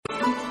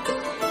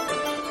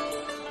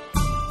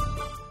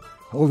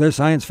Hello there,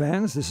 science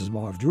fans. This is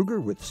Marv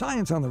Druger with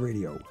Science on the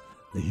Radio.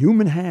 The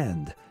human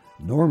hand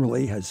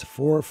normally has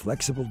 4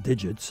 flexible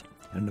digits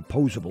and an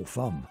opposable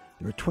thumb.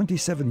 There are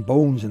 27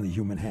 bones in the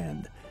human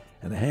hand,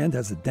 and the hand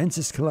has the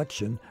densest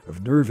collection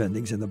of nerve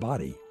endings in the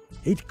body.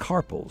 8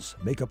 carpals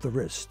make up the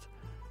wrist.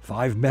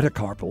 5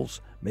 metacarpals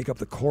make up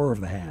the core of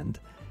the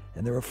hand,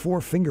 and there are 4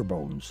 finger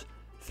bones,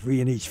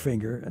 3 in each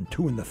finger and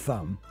 2 in the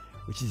thumb,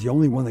 which is the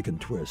only one that can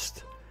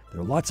twist.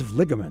 There are lots of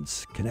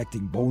ligaments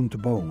connecting bone to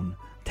bone,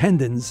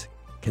 tendons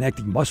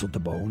connecting muscle to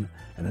bone,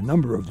 and a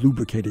number of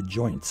lubricated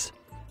joints.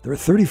 There are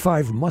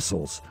 35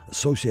 muscles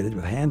associated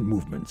with hand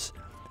movements,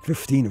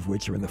 15 of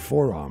which are in the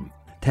forearm.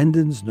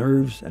 Tendons,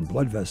 nerves, and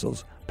blood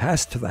vessels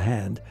pass to the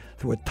hand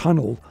through a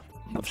tunnel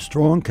of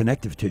strong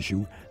connective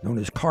tissue known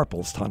as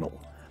carpal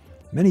tunnel.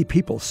 Many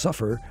people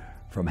suffer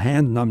from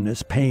hand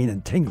numbness, pain,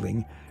 and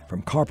tingling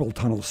from carpal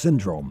tunnel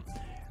syndrome,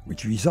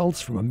 which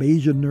results from a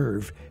major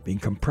nerve being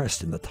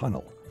compressed in the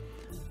tunnel.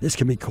 This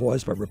can be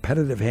caused by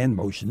repetitive hand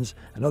motions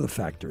and other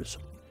factors.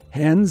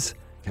 Hands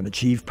can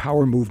achieve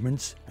power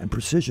movements and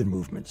precision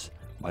movements.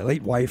 My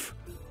late wife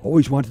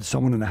always wanted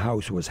someone in the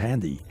house who was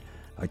handy.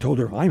 I told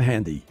her, I'm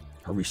handy.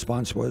 Her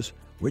response was,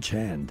 which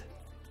hand?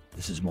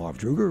 This is Marv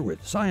Druger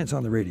with Science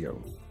on the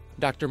Radio.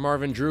 Dr.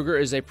 Marvin Druger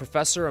is a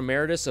professor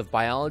emeritus of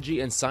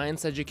biology and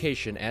science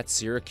education at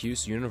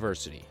Syracuse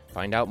University.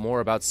 Find out more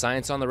about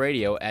Science on the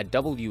Radio at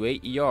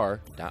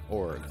waer.org.